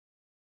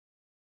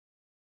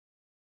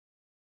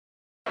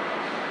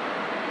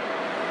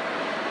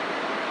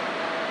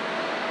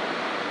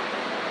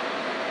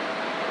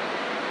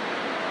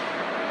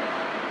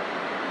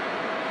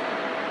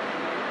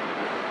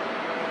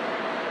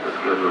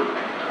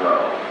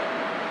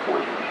42,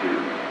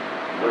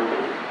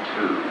 local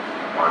 2,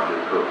 Martha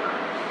Cook,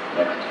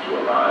 next to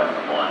arrive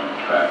on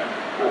track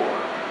 4,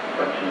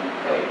 section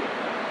A.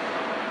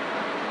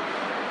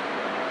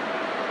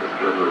 The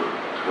Suburban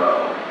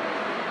 12,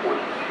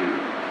 42,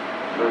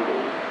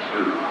 local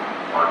 2,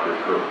 Martha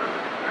Cook,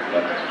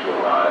 next to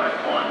arrive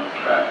on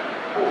track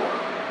 4,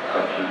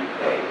 section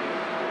A.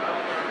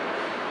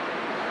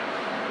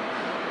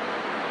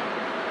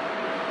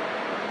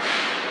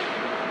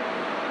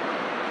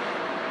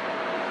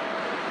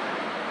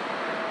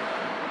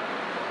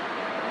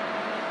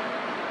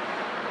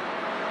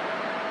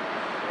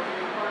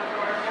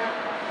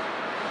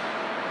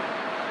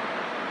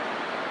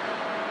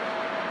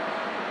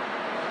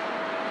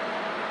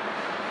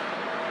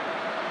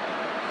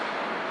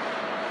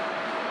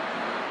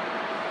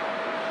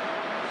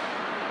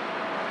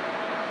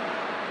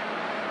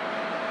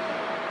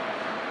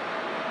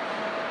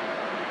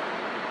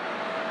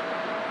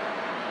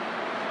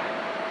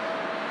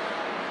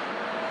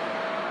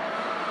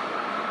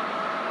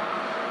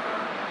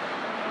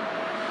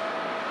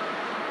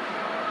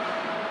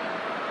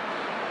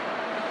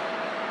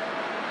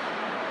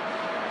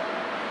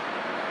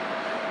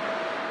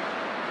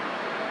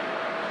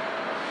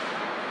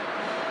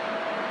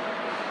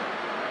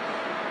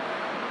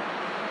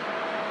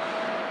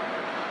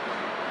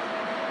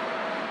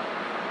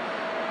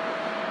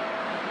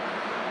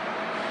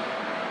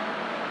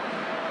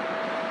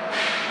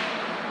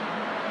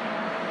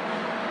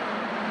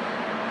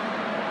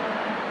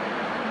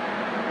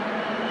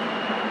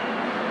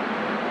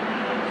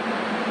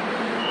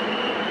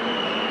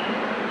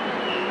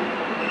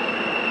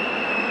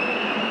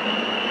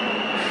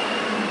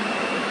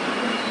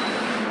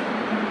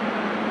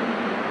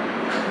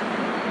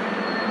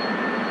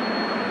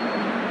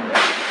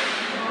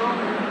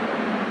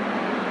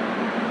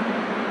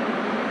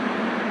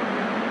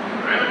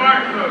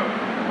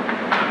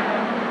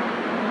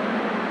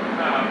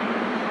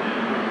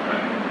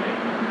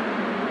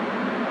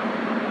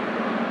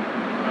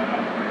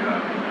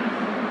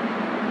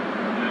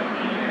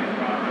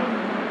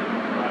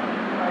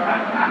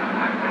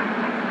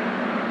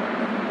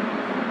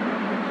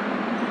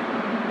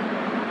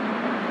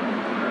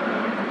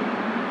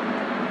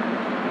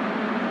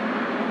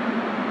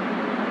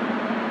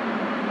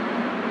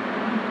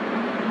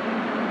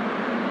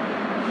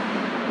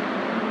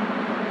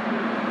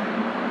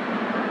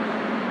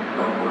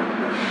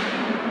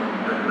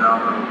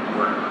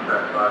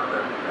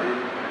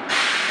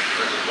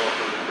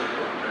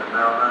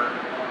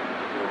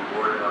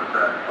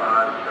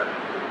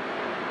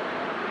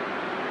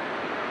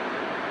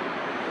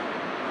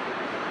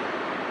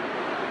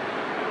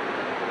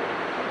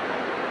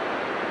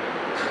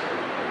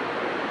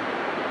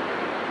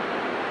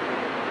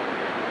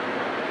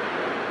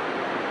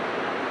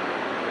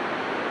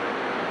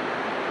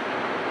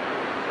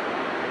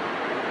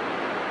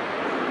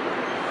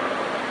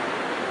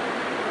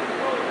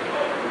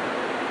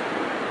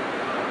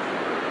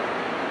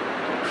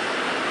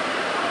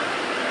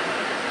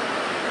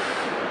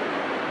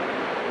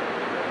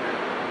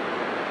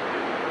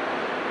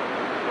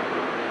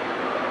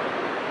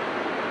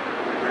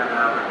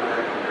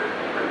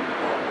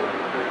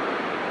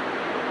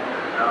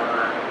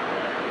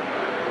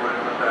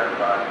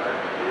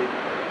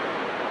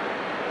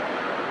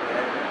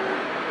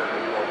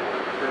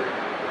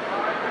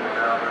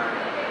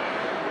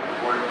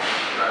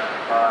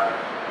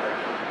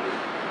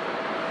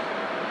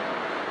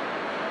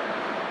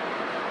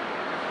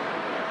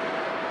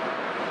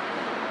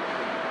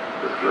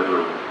 The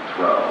Suburban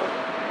 12,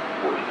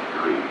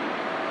 43,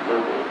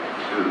 local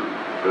 2,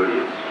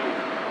 30th Street,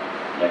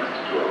 next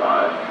to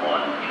arrive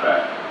on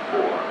track 4,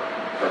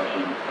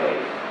 section A.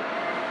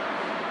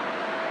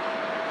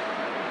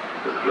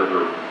 The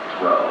Suburban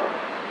 12,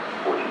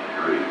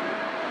 43,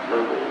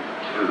 local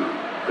 2,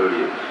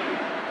 30th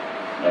Street,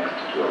 next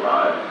to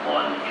arrive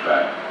on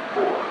track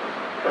 4,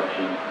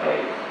 section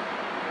A.